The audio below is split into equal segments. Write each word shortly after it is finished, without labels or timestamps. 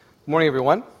Morning,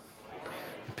 everyone.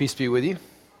 Peace be with you.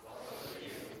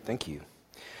 Thank you.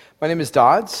 My name is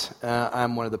Dodds.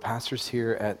 I'm one of the pastors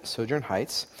here at Sojourn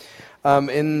Heights.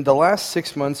 In the last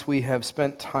 6 months, we have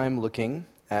spent time looking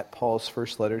at Paul's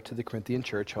first letter to the Corinthian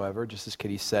church. However, just as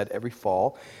Katie said, every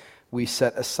fall we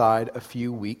set aside a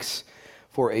few weeks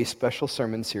for a special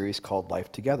sermon series called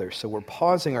Life Together. So we're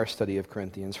pausing our study of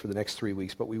Corinthians for the next 3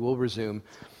 weeks, but we will resume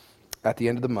at the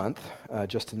end of the month,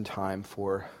 just in time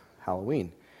for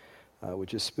Halloween,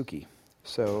 which is spooky.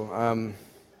 So,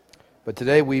 but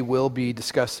today we will be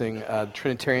discussing the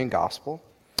Trinitarian gospel,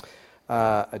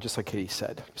 just like Katie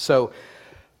said. So,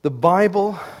 the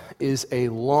Bible is a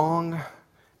long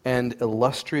and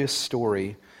illustrious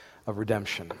story of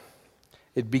redemption.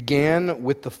 It began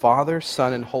with the Father,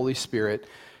 Son, and Holy Spirit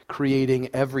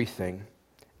creating everything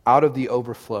out of the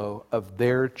overflow of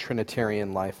their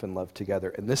Trinitarian life and love together.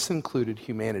 And this included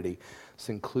humanity. This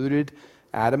included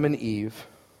Adam and Eve,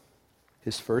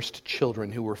 his first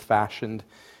children who were fashioned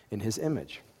in his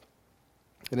image.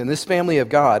 And in this family of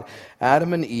God,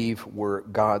 Adam and Eve were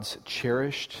God's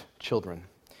cherished children.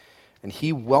 And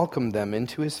he welcomed them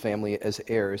into his family as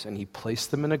heirs, and he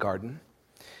placed them in a garden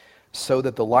so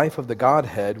that the life of the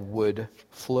Godhead would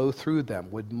flow through them,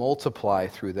 would multiply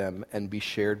through them, and be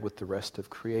shared with the rest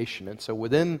of creation. And so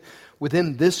within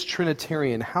this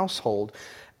Trinitarian household,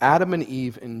 Adam and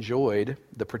Eve enjoyed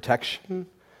the protection,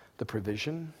 the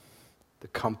provision, the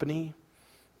company,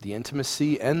 the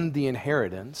intimacy, and the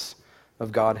inheritance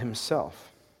of God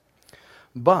himself.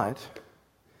 But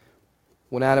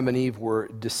when Adam and Eve were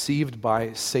deceived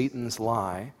by Satan's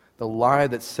lie, the lie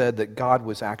that said that God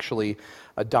was actually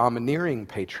a domineering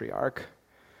patriarch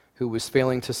who was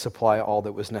failing to supply all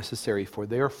that was necessary for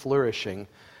their flourishing,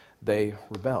 they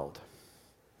rebelled.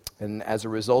 And as a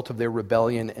result of their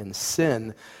rebellion and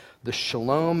sin, the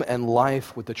shalom and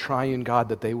life with the triune God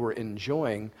that they were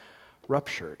enjoying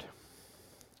ruptured.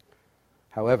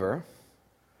 However,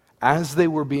 as they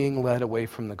were being led away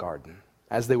from the garden,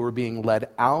 as they were being led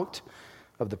out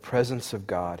of the presence of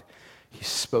God, he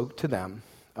spoke to them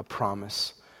a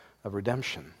promise of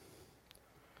redemption.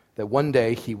 That one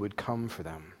day he would come for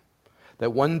them.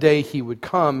 That one day he would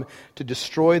come to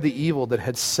destroy the evil that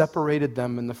had separated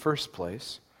them in the first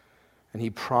place. And he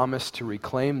promised to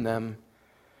reclaim them,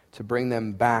 to bring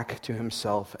them back to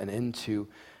himself and into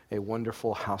a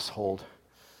wonderful household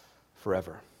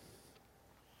forever.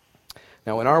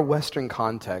 Now, in our Western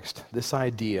context, this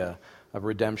idea of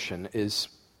redemption is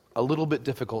a little bit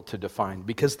difficult to define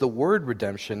because the word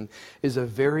redemption is a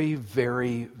very,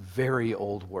 very, very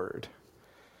old word.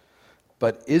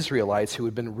 But Israelites who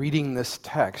had been reading this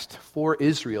text for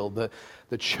Israel,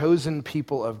 the chosen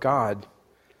people of God,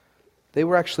 they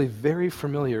were actually very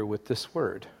familiar with this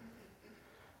word.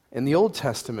 In the Old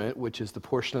Testament, which is the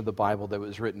portion of the Bible that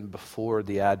was written before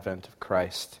the advent of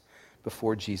Christ,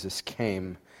 before Jesus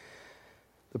came,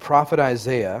 the prophet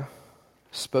Isaiah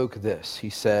spoke this. He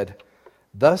said,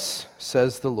 "Thus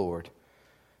says the Lord,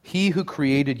 He who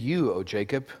created you, O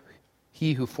Jacob,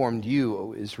 He who formed you,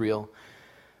 O Israel,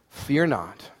 fear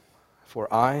not, for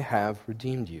I have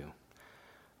redeemed you.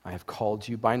 I have called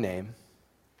you by name,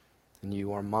 and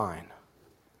you are mine."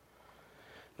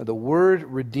 Now, the word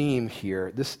redeem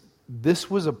here, this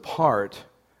was a part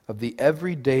of the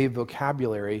everyday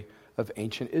vocabulary of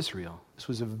ancient Israel. This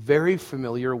was a very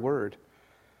familiar word.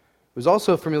 It was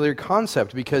also a familiar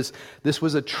concept because this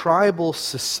was a tribal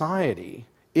society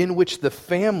in which the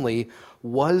family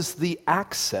was the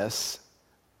access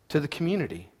to the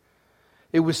community.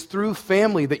 It was through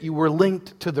family that you were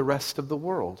linked to the rest of the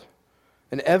world.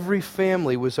 And every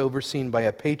family was overseen by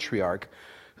a patriarch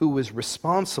who was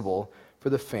responsible for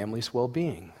the family's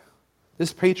well-being.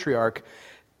 This patriarch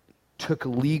took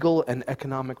legal and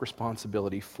economic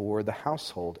responsibility for the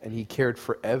household, and he cared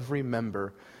for every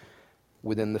member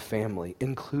within the family,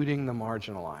 including the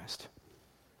marginalized.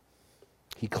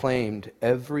 He claimed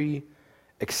every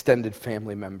extended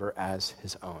family member as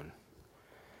his own.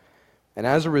 And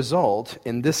as a result,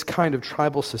 in this kind of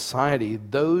tribal society,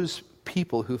 those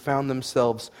people who found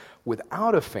themselves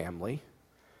without a family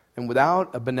and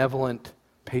without a benevolent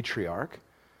patriarch,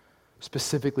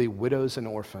 specifically widows and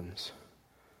orphans,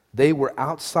 they were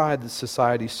outside the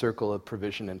society's circle of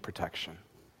provision and protection.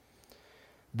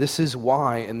 This is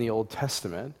why in the Old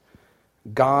Testament,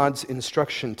 God's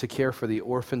instruction to care for the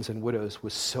orphans and widows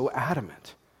was so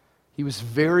adamant. He was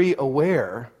very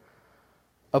aware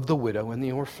of the widow and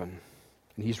the orphan.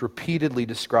 And he's repeatedly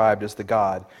described as the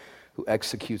God who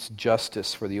executes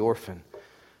justice for the orphan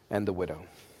and the widow.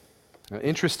 Now,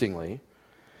 interestingly,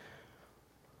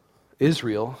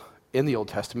 Israel in the Old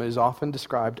Testament is often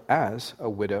described as a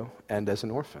widow and as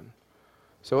an orphan.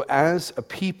 So as a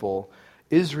people,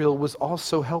 Israel was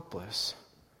also helpless.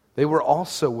 They were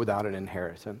also without an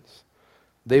inheritance.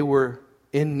 They were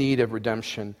in need of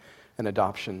redemption and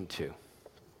adoption too.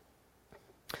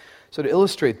 So to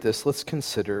illustrate this, let's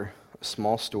consider a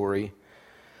small story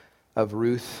of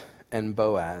Ruth and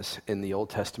Boaz in the Old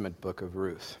Testament book of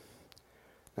Ruth.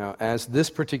 Now, as this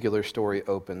particular story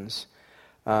opens,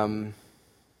 it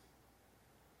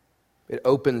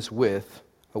opens with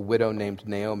a widow named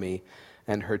Naomi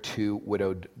and her two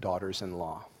widowed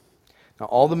daughters-in-law. Now,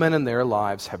 all the men in their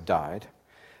lives have died.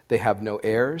 They have no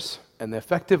heirs, and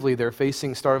effectively they're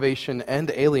facing starvation and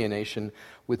alienation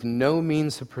with no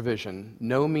means of provision,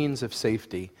 no means of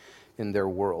safety in their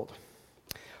world.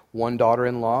 One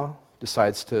daughter-in-law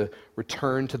decides to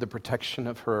return to the protection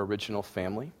of her original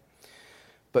family.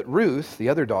 But Ruth, the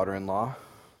other daughter-in-law,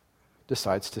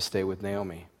 decides to stay with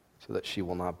Naomi so that she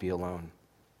will not be alone.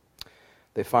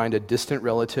 They find a distant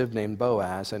relative named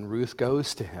Boaz, and Ruth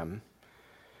goes to him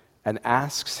and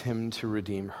asks him to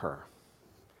redeem her.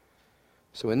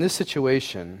 So in this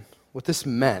situation, what this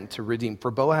meant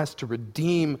for Boaz to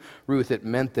redeem Ruth, it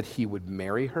meant that he would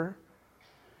marry her.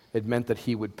 It meant that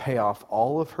he would pay off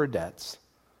all of her debts.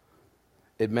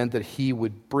 It meant that he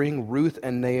would bring Ruth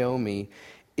and Naomi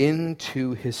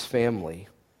into his family,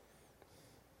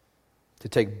 to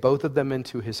take both of them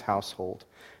into his household,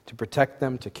 to protect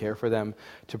them, to care for them,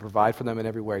 to provide for them in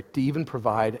every way, to even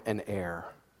provide an heir.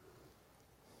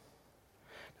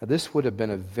 Now, this would have been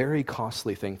a very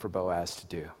costly thing for Boaz to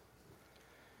do.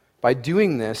 By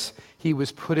doing this, he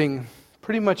was putting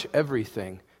pretty much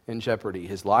everything in jeopardy: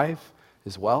 his life,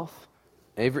 his wealth,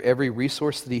 every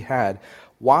resource that he had,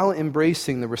 while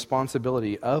embracing the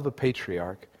responsibility of a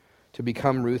patriarch to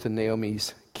become Ruth and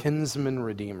Naomi's kinsman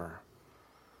redeemer.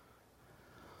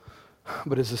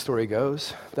 But as the story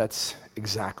goes, that's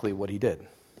exactly what he did.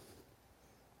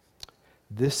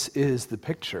 This is the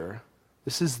picture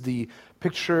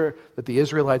that the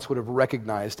Israelites would have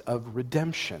recognized of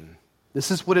redemption. This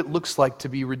is what it looks like to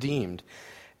be redeemed.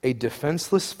 A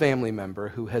defenseless family member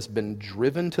who has been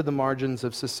driven to the margins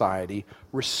of society,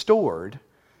 restored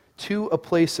to a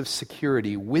place of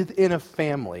security within a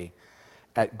family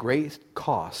at great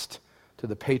cost to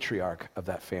the patriarch of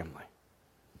that family.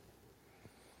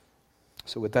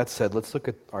 So with that said, let's look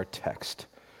at our text.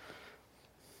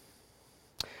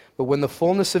 But when the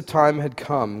fullness of time had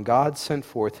come, God sent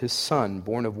forth his Son,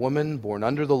 born of woman, born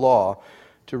under the law,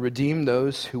 to redeem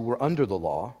those who were under the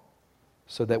law,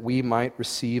 so that we might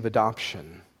receive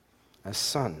adoption as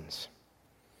sons.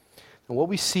 And what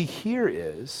we see here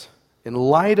is, in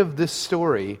light of this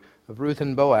story of Ruth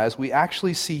and Boaz, we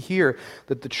actually see here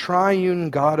that the triune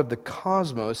God of the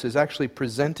cosmos is actually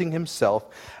presenting himself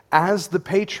as the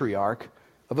patriarch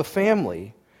of a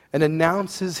family and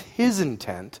announces his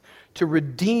intent to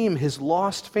redeem his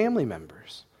lost family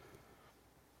members.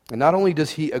 And not only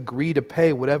does he agree to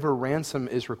pay whatever ransom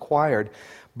is required,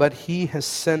 but he has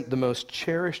sent the most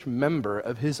cherished member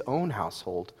of his own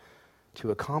household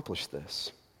to accomplish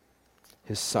this: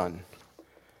 his Son,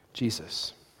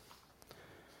 Jesus.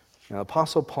 Now,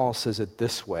 Apostle Paul says it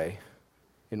this way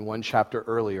in one chapter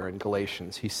earlier in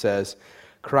Galatians. He says,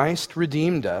 Christ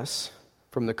redeemed us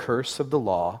from the curse of the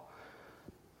law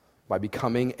by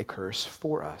becoming a curse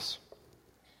for us.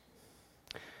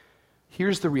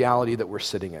 Here's the reality that we're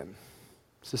sitting in.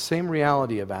 It's the same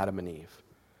reality of Adam and Eve.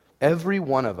 Every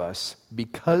one of us,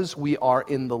 because we are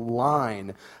in the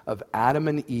line of Adam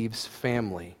and Eve's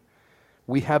family,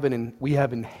 we have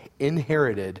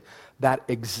inherited that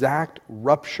exact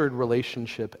ruptured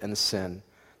relationship and sin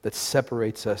that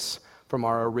separates us from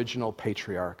our original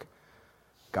patriarch,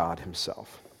 God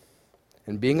himself.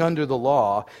 And being under the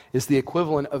law is the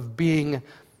equivalent of being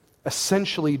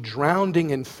essentially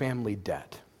drowning in family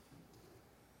debt.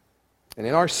 And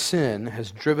in our sin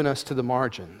has driven us to the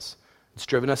margins. It's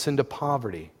driven us into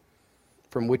poverty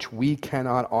from which we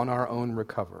cannot on our own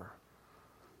recover.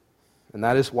 And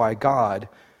that is why God,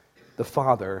 the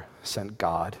Father, sent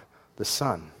God, the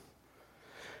Son.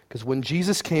 Because when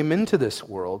Jesus came into this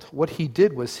world, what he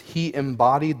did was he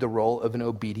embodied the role of an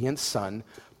obedient son,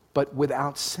 but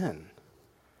without sin.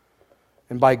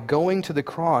 And by going to the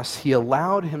cross, he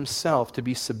allowed himself to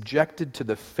be subjected to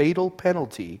the fatal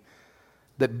penalty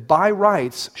that by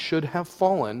rights should have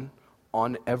fallen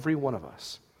on every one of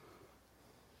us.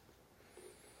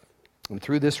 And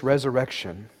through this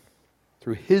resurrection,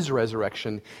 through his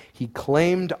resurrection, he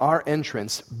claimed our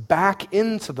entrance back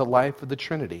into the life of the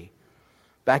Trinity,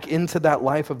 back into that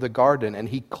life of the garden, and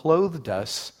he clothed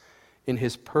us in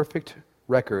his perfect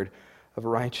record of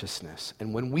righteousness.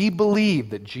 And when we believe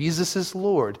that Jesus is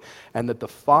Lord and that the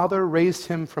Father raised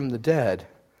him from the dead,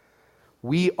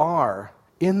 we are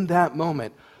in that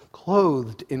moment,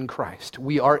 clothed in Christ.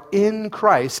 We are in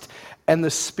Christ, and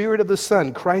the Spirit of the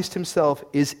Son, Christ himself,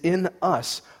 is in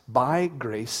us by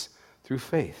grace through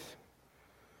faith.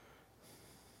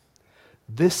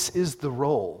 This is the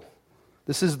role.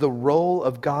 This is the role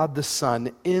of God the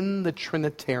Son in the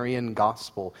Trinitarian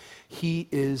gospel. He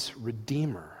is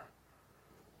Redeemer.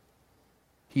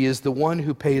 He is the one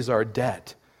who pays our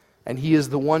debt, and he is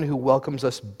the one who welcomes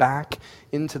us back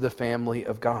into the family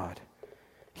of God.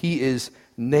 He is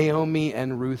Naomi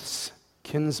and Ruth's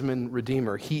kinsman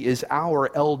redeemer. He is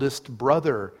our eldest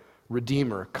brother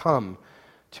redeemer, come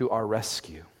to our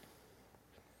rescue.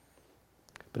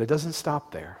 But it doesn't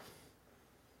stop there.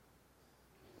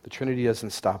 The Trinity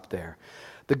doesn't stop there.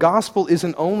 The gospel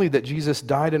isn't only that Jesus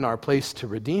died in our place to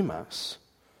redeem us.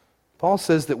 Paul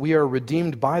says that we are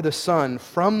redeemed by the Son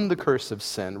from the curse of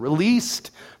sin,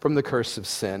 released from the curse of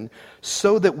sin,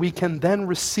 so that we can then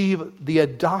receive the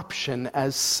adoption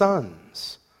as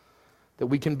sons, that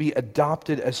we can be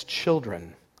adopted as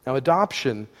children. Now,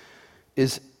 adoption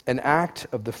is an act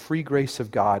of the free grace of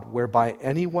God whereby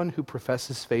anyone who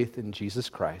professes faith in Jesus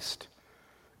Christ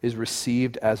is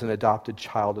received as an adopted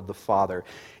child of the Father.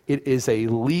 It is a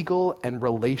legal and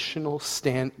relational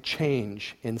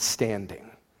change in standing.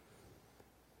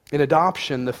 In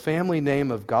adoption, the family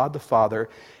name of God the Father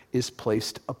is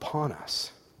placed upon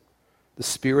us. The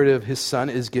Spirit of his Son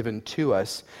is given to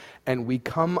us, and we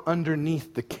come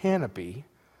underneath the canopy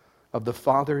of the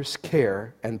Father's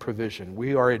care and provision.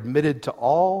 We are admitted to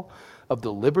all of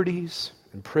the liberties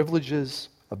and privileges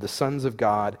of the sons of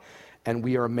God, and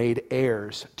we are made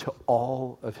heirs to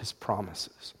all of his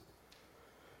promises.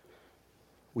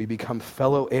 We become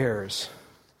fellow heirs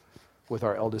with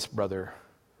our eldest brother,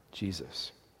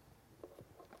 Jesus.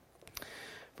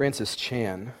 Francis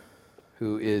Chan,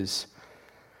 who is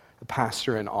a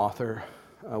pastor and author,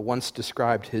 once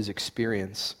described his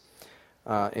experience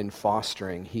in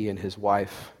fostering. He and his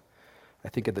wife, I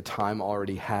think at the time,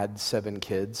 already had 7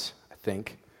 kids, I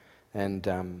think,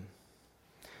 and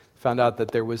found out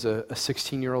that there was a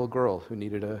 16-year-old girl who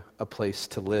needed a place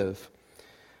to live.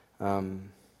 And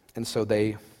so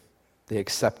they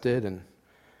accepted, and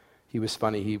he was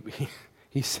funny.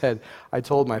 He said, I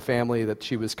told my family that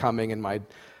she was coming, and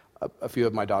a few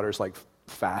of my daughters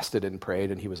fasted and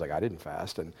prayed, and he was like, I didn't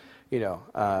fast. And,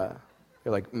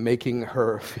 they're making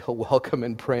her feel welcome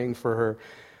and praying for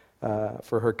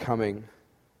her coming.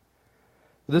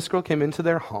 This girl came into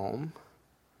their home,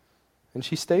 and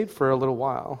she stayed for a little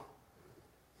while.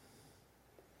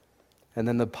 And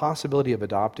then the possibility of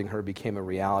adopting her became a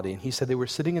reality. And he said they were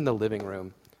sitting in the living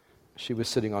room. She was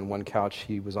sitting on one couch,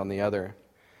 he was on the other.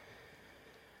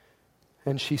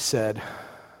 And she said,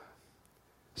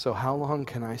 so how long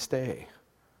can I stay?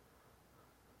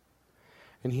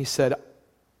 And he said,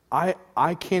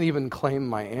 I can't even claim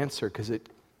my answer because it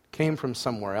came from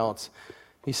somewhere else.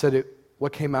 He said,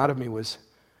 what came out of me was,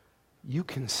 you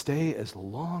can stay as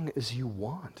long as you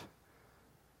want.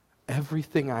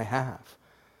 Everything I have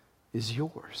is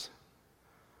yours.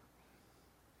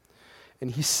 And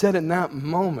he said in that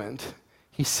moment,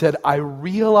 I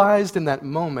realized in that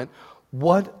moment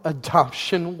what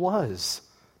adoption was.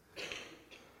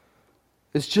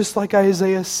 It's just like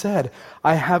Isaiah said,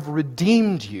 I have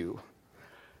redeemed you.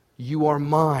 You are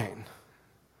mine.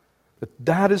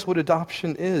 That is what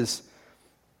adoption is.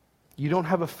 You don't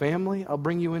have a family? I'll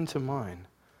bring you into mine.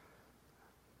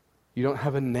 You don't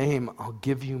have a name? I'll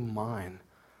give you mine.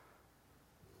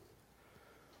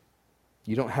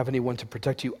 You don't have anyone to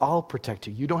protect you? I'll protect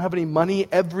you. You don't have any money?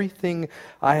 Everything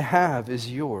I have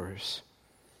is yours.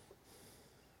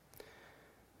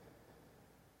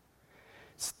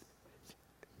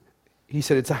 He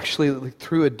said, it's actually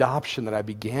through adoption that I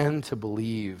began to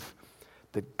believe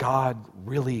that God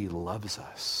really loves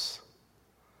us.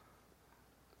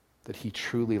 That he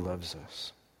truly loves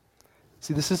us.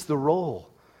 See, this is the role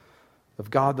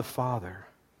of God the Father.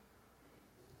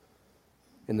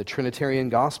 In the Trinitarian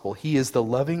gospel, he is the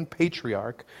loving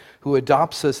patriarch who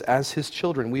adopts us as his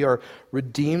children. We are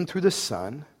redeemed through the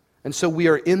Son, and so we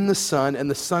are in the Son,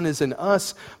 and the Son is in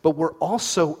us, but we're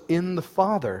also in the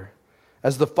Father,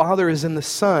 as the Father is in the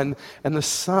Son, and the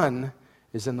Son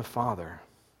is in the Father.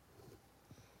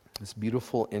 This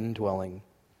beautiful indwelling,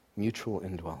 mutual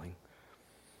indwelling.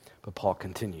 But Paul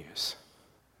continues.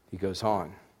 He goes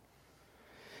on.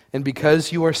 And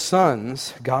because you are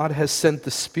sons, God has sent the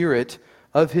Spirit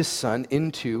of his Son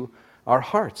into our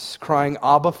hearts, crying,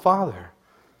 Abba, Father.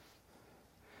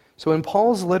 So in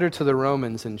Paul's letter to the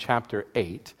Romans in chapter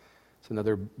 8, it's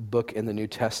another book in the New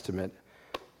Testament,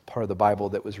 part of the Bible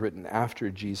that was written after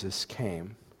Jesus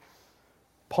came,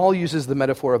 Paul uses the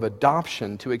metaphor of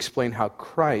adoption to explain how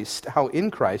in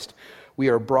Christ, we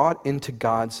are brought into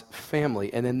God's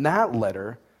family. And in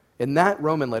that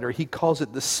Roman letter, he calls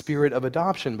it the spirit of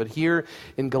adoption. But here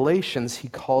in Galatians, he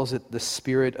calls it the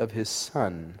spirit of his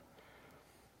Son.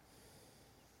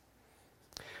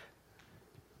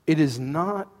 It is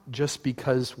not just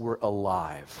because we're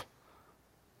alive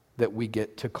that we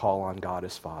get to call on God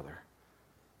as Father.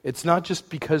 It's not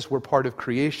just because we're part of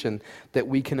creation that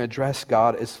we can address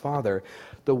God as Father.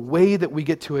 The way that we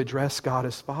get to address God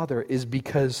as Father is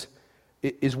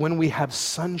when we have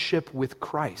sonship with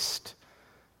Christ,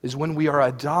 is when we are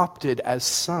adopted as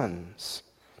sons.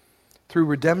 Through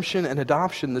redemption and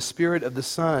adoption, the Spirit of the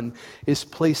Son is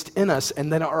placed in us,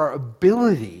 and then our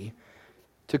ability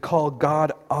to call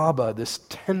God Abba, this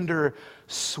tender,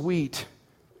 sweet,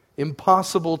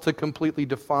 impossible to completely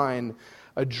define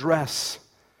address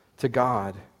to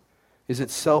God, is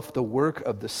itself the work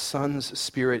of the Son's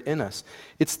Spirit in us.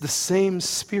 It's the same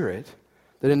Spirit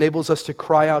that enables us to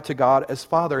cry out to God as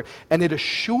Father, and it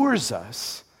assures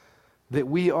us that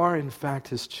we are in fact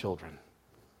His children.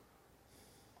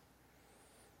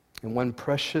 In one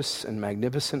precious and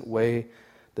magnificent way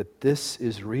that this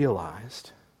is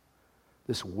realized,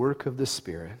 this work of the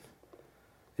Spirit,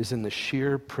 is in the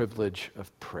sheer privilege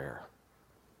of prayer.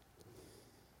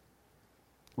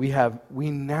 We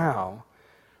now,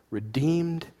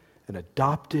 redeemed and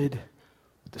adopted,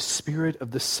 with the Spirit of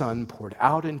the Son poured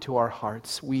out into our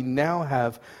hearts, we now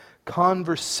have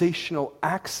conversational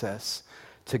access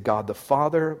to God the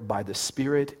Father by the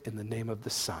Spirit in the name of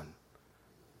the Son.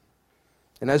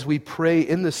 And as we pray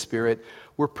in the Spirit,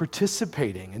 we're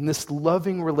participating in this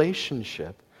loving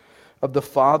relationship of the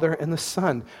Father and the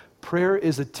Son. Prayer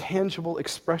is a tangible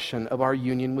expression of our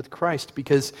union with Christ,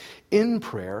 because in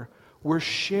prayer, we're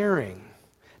sharing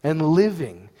and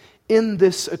living in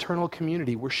this eternal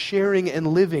community. We're sharing and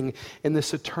living in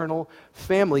this eternal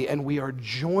family, and we are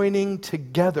joining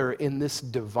together in this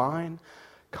divine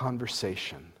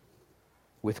conversation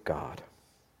with God.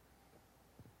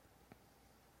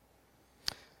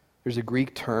 There's a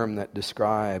Greek term that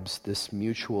describes this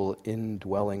mutual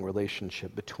indwelling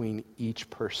relationship between each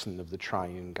person of the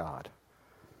triune God.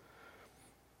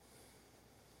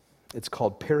 It's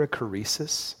called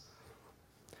perichoresis.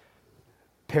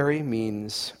 Peri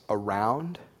means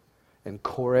around, and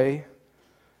chore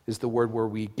is the word where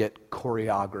we get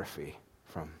choreography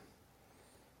from.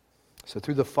 So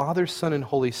through the Father, Son, and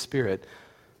Holy Spirit,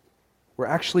 we're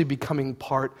actually becoming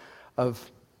part of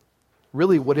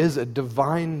really what is a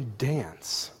divine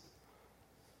dance.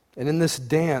 And in this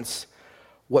dance,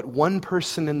 what one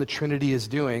person in the Trinity is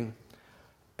doing,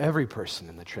 every person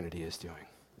in the Trinity is doing.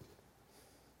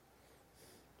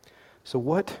 So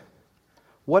what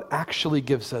actually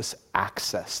gives us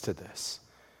access to this?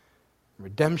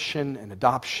 Redemption and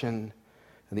adoption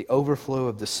and the overflow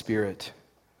of the Spirit.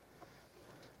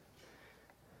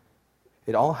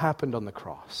 It all happened on the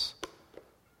cross.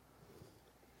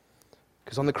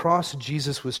 Because on the cross,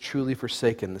 Jesus was truly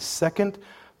forsaken. The second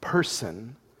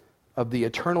person of the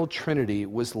eternal Trinity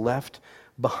was left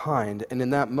behind. And in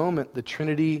that moment, the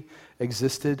Trinity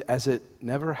existed as it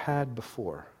never had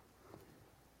before.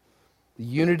 The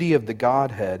unity of the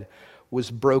Godhead was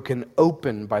broken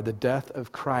open by the death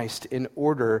of Christ in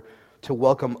order to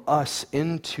welcome us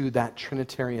into that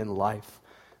Trinitarian life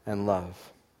and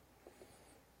love.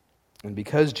 And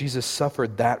because Jesus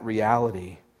suffered that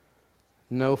reality,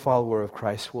 no follower of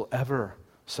Christ will ever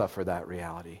suffer that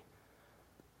reality,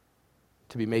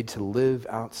 to be made to live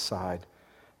outside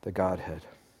the Godhead.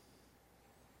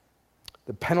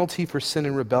 The penalty for sin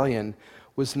and rebellion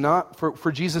was not,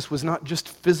 for Jesus, was not just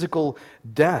physical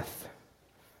death.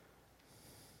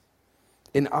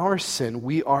 In our sin,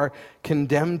 we are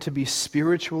condemned to be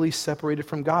spiritually separated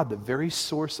from God, the very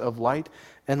source of light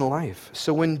and life.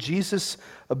 So when Jesus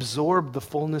absorbed the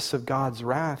fullness of God's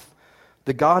wrath,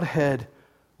 the Godhead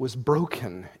was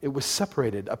broken. It was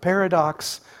separated, a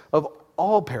paradox of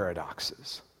all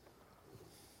paradoxes.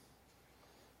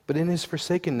 But in his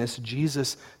forsakenness,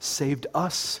 Jesus saved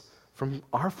us from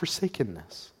our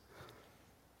forsakenness.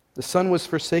 The Son was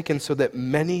forsaken so that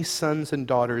many sons and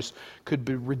daughters could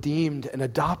be redeemed and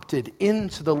adopted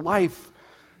into the life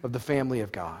of the family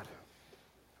of God.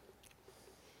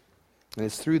 And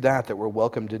it's through that we're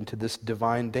welcomed into this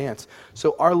divine dance.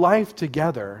 So our life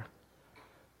together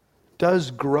does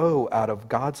grow out of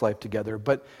God's life together,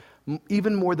 but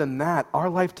even more than that, our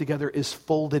life together is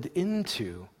folded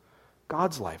into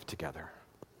God's life together.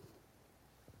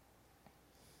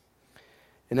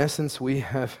 In essence, we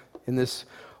have, in this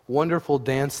wonderful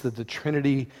dance that the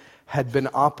Trinity had been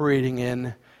operating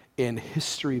in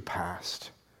history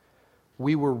past,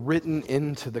 We were written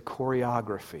into the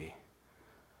choreography.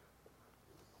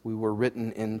 We were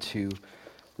written into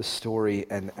the story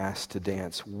and asked to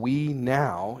dance. We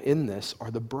now, in this, are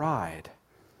the bride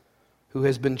who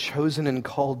has been chosen and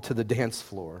called to the dance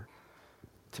floor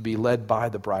to be led by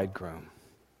the bridegroom,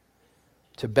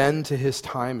 to bend to his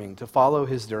timing, to follow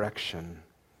his direction,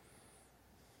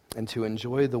 and to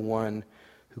enjoy the one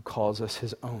who calls us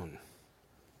his own.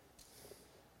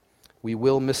 We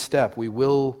will misstep. We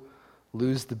will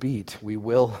lose the beat. We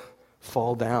will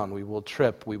fall down. We will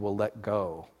trip. We will let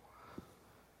go.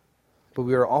 But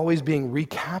we are always being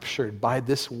recaptured by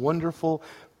this wonderful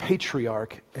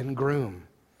patriarch and groom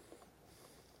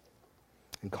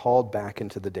and called back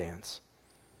into the dance.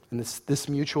 And this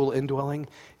mutual indwelling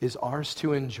is ours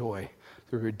to enjoy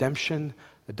through redemption,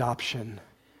 adoption,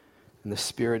 and the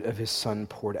Spirit of his Son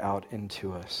poured out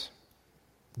into us.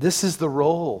 This is the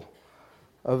role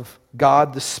of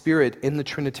God the Spirit in the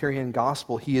Trinitarian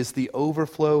gospel. He is the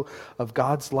overflow of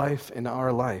God's life in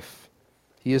our life.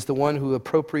 He is the one who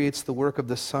appropriates the work of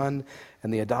the Son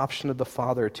and the adoption of the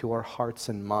Father to our hearts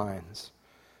and minds.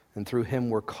 And through him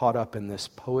we're caught up in this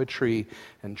poetry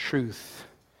and truth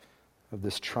of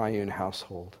this triune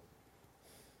household.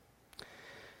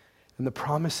 And the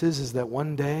promise is that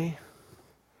one day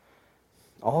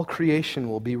all creation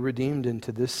will be redeemed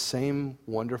into this same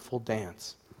wonderful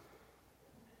dance.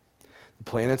 The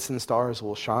planets and stars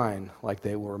will shine like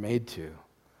they were made to.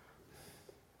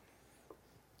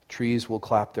 Trees will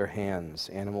clap their hands.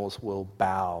 Animals will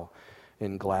bow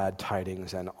in glad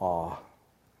tidings and awe.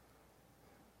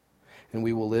 And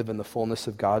we will live in the fullness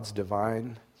of God's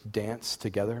divine dance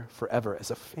together forever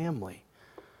as a family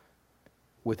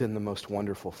within the most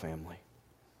wonderful family.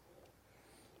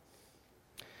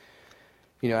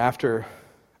 You know, after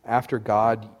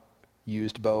God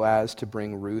used Boaz to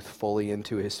bring Ruth fully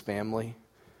into his family,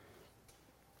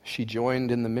 she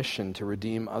joined in the mission to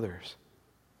redeem others.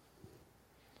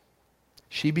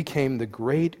 She became the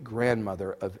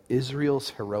great-grandmother of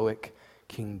Israel's heroic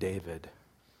King David.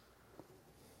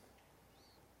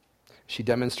 She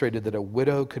demonstrated that a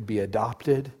widow could be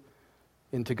adopted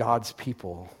into God's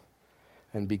people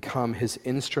and become his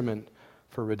instrument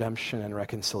for redemption and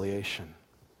reconciliation.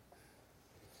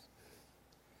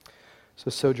 So,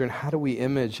 Sojourn, how do we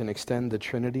image and extend the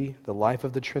Trinity, the life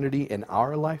of the Trinity, in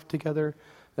our life together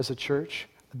as a church?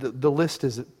 The list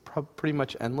is pretty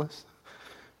much endless,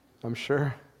 I'm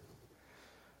sure.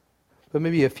 But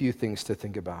maybe a few things to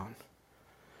think about.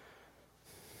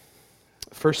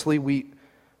 Firstly,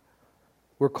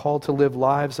 we're called to live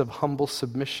lives of humble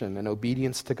submission and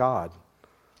obedience to God.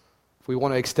 If we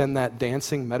want to extend that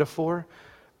dancing metaphor,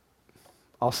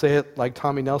 I'll say it like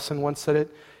Tommy Nelson once said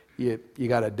it, you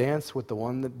got to dance with the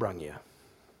one that brung you.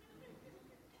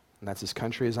 And that's as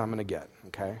country as I'm going to get,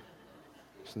 okay?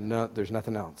 There's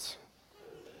nothing else.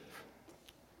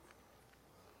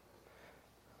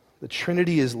 The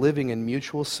Trinity is living in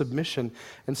mutual submission,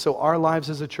 and so our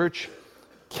lives as a church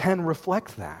can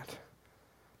reflect that.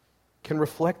 Can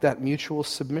reflect that mutual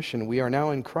submission. We are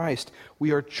now in Christ. We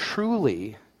are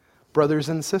truly brothers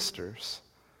and sisters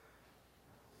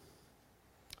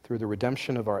through the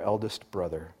redemption of our eldest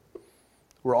brother.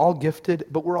 We're all gifted,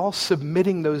 but we're all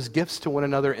submitting those gifts to one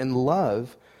another in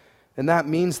love, and that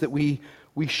means that we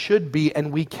should be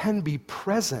and we can be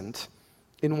present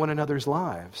in one another's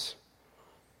lives,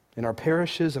 in our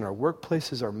parishes, in our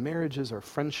workplaces, our marriages, our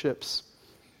friendships.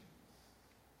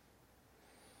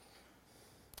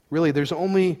 Really, there's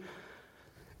only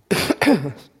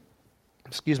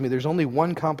there's only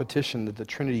one competition that the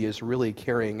Trinity is really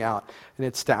carrying out, and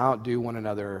it's to outdo one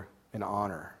another in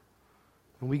honor.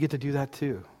 And we get to do that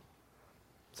too.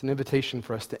 It's an invitation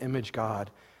for us to image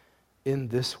God in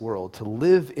this world, to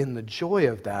live in the joy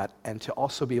of that, and to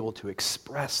also be able to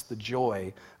express the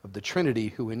joy of the Trinity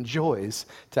who enjoys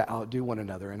to outdo one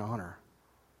another in honor.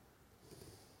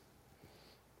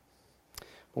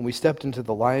 When we stepped into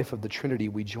the life of the Trinity,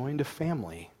 we joined a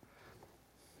family.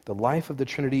 The life of the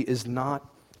Trinity is not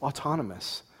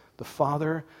autonomous. The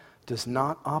Father does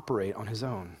not operate on his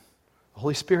own. The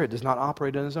Holy Spirit does not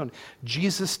operate on his own.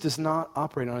 Jesus does not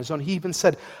operate on his own. He even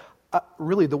said,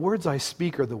 really, the words I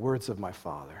speak are the words of my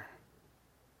Father.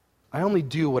 I only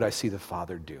do what I see the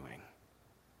Father doing.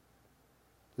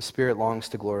 The Spirit longs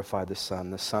to glorify the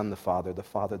Son the Father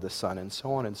the Son, and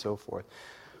so on and so forth.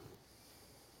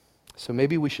 So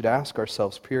maybe we should ask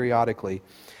ourselves periodically,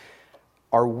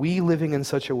 are we living in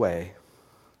such a way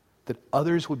that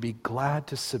others would be glad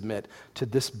to submit to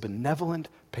this benevolent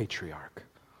patriarch?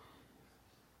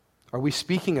 Are we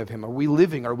speaking of him? Are we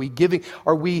living? Are we giving?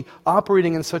 Are we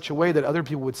operating in such a way that other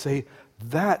people would say,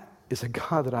 that is a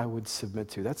God that I would submit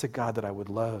to. That's a God that I would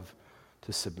love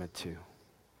to submit to?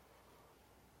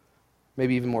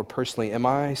 Maybe even more personally, am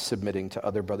I submitting to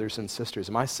other brothers and sisters?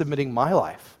 Am I submitting my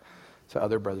life to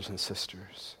other brothers and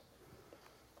sisters?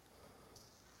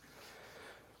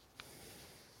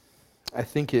 I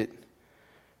think it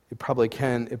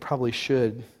probably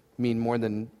should mean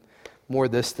more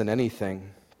this than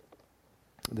anything.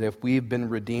 That if we've been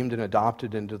redeemed and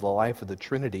adopted into the life of the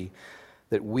Trinity,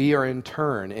 that we are in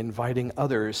turn inviting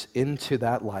others into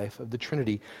that life of the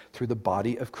Trinity through the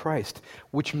body of Christ,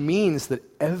 which means that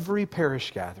every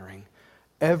parish gathering,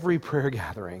 every prayer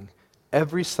gathering,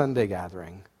 every Sunday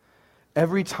gathering,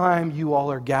 every time you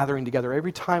all are gathering together,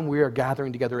 every time we are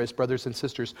gathering together as brothers and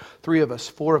sisters, 3 of us,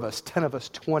 4 of us, 10 of us,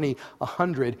 20,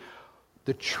 100,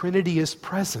 the Trinity is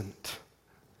present.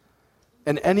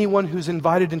 And anyone who's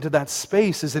invited into that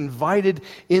space is invited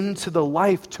into the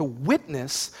life to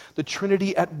witness the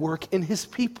Trinity at work in his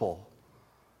people.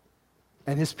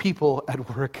 And his people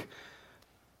at work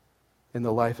in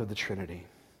the life of the Trinity.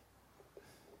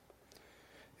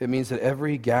 It means that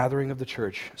every gathering of the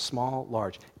church, small,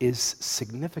 large, is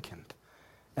significant.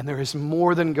 And there is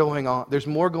more than going on. There's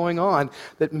more going on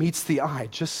that meets the eye,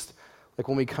 just like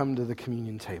when we come to the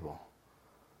communion table.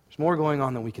 There's more going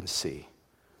on than we can see.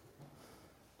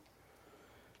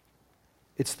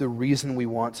 It's the reason we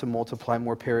want to multiply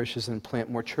more parishes and plant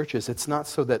more churches. It's not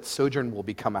so that Sojourn will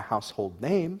become a household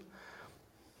name,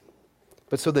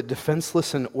 but so that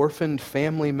defenseless and orphaned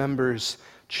family members,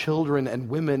 children and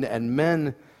women and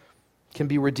men can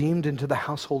be redeemed into the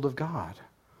household of God.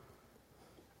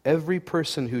 Every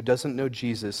person who doesn't know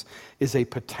Jesus is a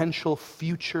potential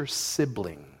future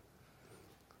sibling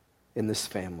in this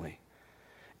family.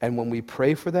 And when we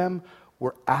pray for them,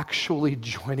 we're actually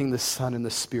joining the Son and the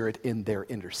Spirit in their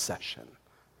intercession.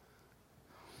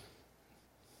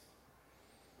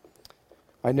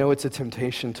 I know it's a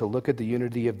temptation to look at the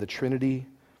unity of the Trinity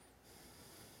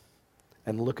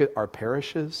and look at our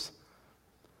parishes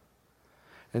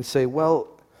and say, well,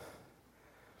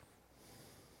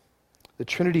 the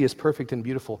Trinity is perfect and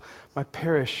beautiful. My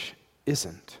parish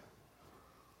isn't.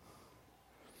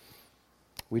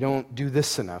 We don't do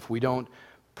this enough. We don't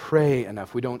pray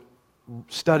enough. We don't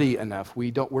study enough.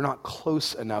 We're not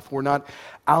close enough. We're not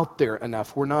out there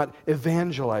enough. We're not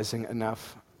evangelizing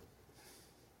enough.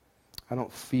 I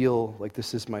don't feel like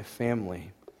this is my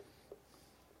family.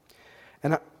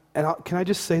 Can I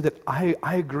just say that I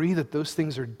agree that those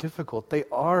things are difficult. They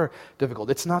are difficult.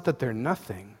 It's not that they're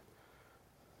nothing.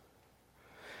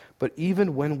 But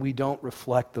even when we don't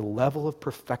reflect the level of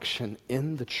perfection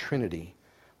in the Trinity,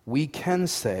 we can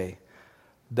say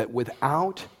that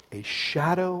without a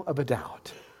shadow of a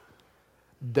doubt,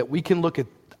 that we can look at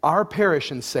our parish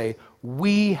and say,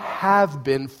 we have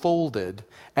been folded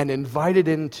and invited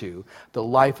into the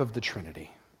life of the Trinity.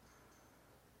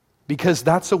 Because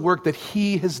that's a work that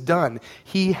He has done.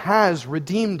 He has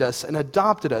redeemed us and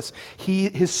adopted us.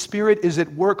 His Spirit is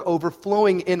at work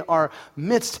overflowing in our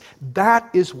midst. That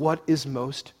is what is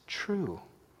most true.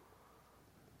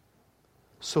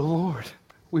 So Lord,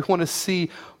 we want to see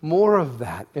more of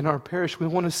that in our parish. We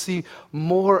want to see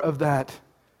more of that.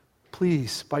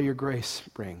 Please, by your grace,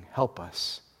 help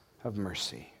us. Have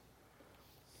mercy.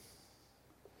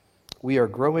 We are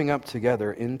growing up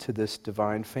together into this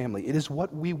divine family. It is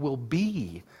what we will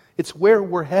be. It's where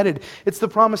we're headed. It's the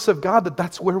promise of God that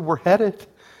that's where we're headed.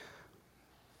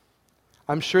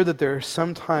 I'm sure that there are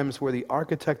some times where the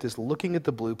architect is looking at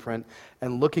the blueprint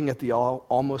and looking at the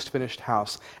almost finished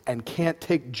house and can't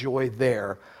take joy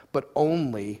there, but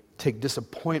only take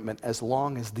disappointment as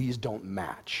long as these don't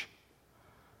match.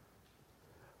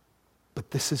 But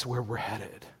this is where we're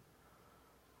headed.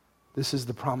 This is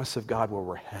the promise of God where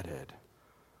we're headed.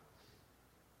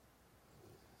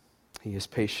 He is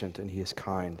patient and He is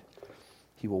kind.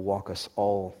 He will walk us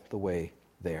all the way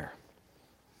there.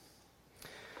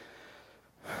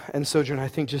 And Sojourn, I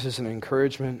think just as an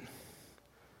encouragement,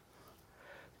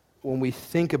 when we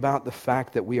think about the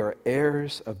fact that we are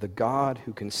heirs of the God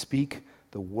who can speak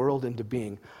the world into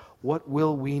being, what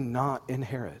will we not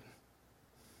inherit?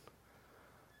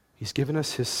 He's given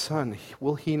us His Son.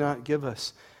 Will He not give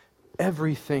us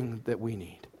everything that we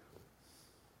need?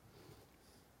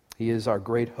 He is our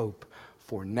great hope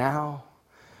for now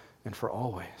and for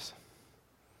always.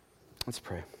 Let's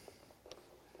pray.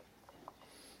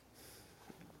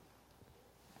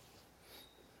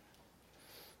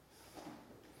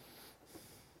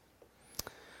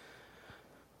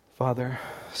 Father,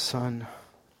 Son,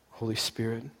 Holy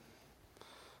Spirit,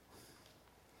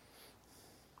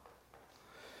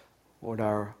 Lord,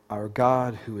 our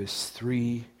God who is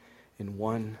 3 in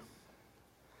 1,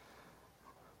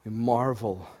 we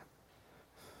marvel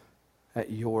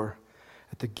at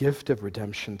the gift of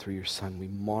redemption through your Son. We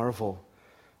marvel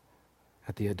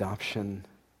at the adoption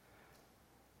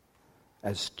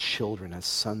as children, as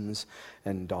sons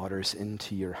and daughters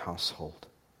into your household.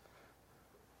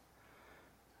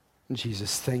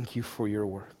 Jesus, thank you for your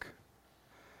work.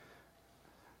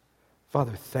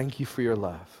 Father, thank you for your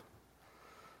love.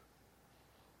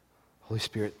 Holy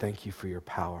Spirit, thank you for your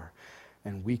power.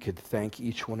 And we could thank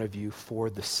each one of you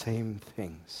for the same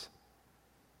things.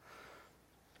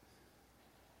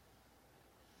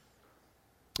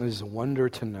 It is a wonder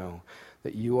to know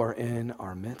that you are in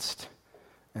our midst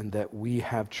and that we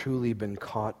have truly been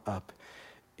caught up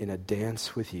in a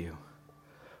dance with you.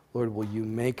 Lord, will you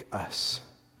make us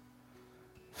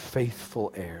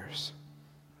faithful heirs?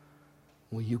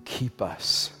 Will you keep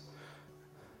us?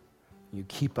 Will you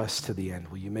keep us to the end?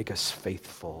 Will you make us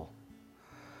faithful?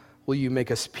 Will you make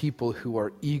us people who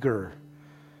are eager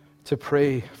to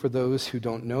pray for those who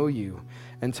don't know you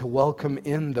and to welcome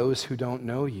in those who don't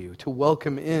know you, to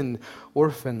welcome in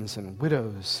orphans and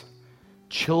widows,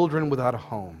 children without a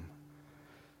home,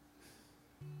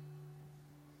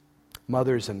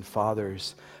 mothers and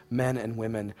fathers, men and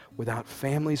women without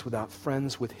families, without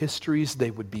friends, with histories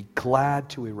they would be glad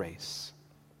to erase.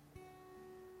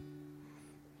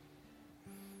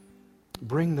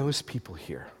 Bring those people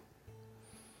here,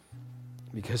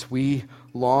 because we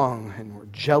long and we're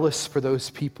jealous for those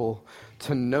people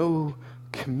to know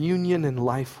communion and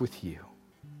life with you.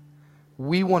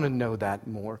 We want to know that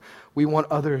more. We want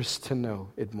others to know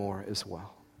it more as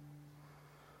well.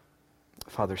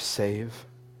 Father, save,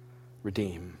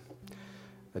 redeem,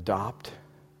 adopt.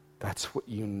 That's what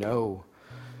you know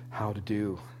how to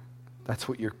do. That's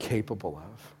what you're capable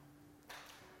of.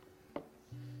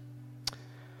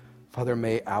 Father,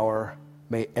 may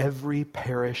every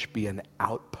parish be an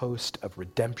outpost of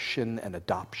redemption and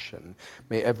adoption.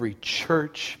 May every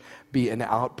church be an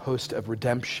outpost of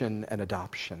redemption and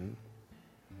adoption.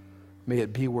 May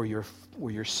it be where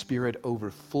your Spirit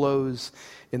overflows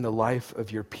in the life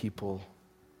of your people,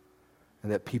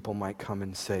 and that people might come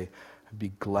and say, I'd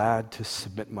be glad to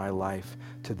submit my life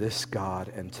to this God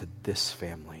and to this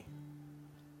family.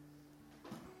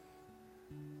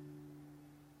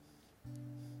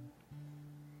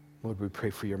 Lord, we pray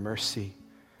for your mercy,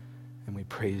 and we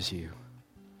praise you,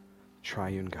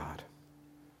 triune God.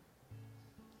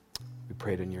 We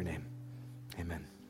pray it in your name. Amen.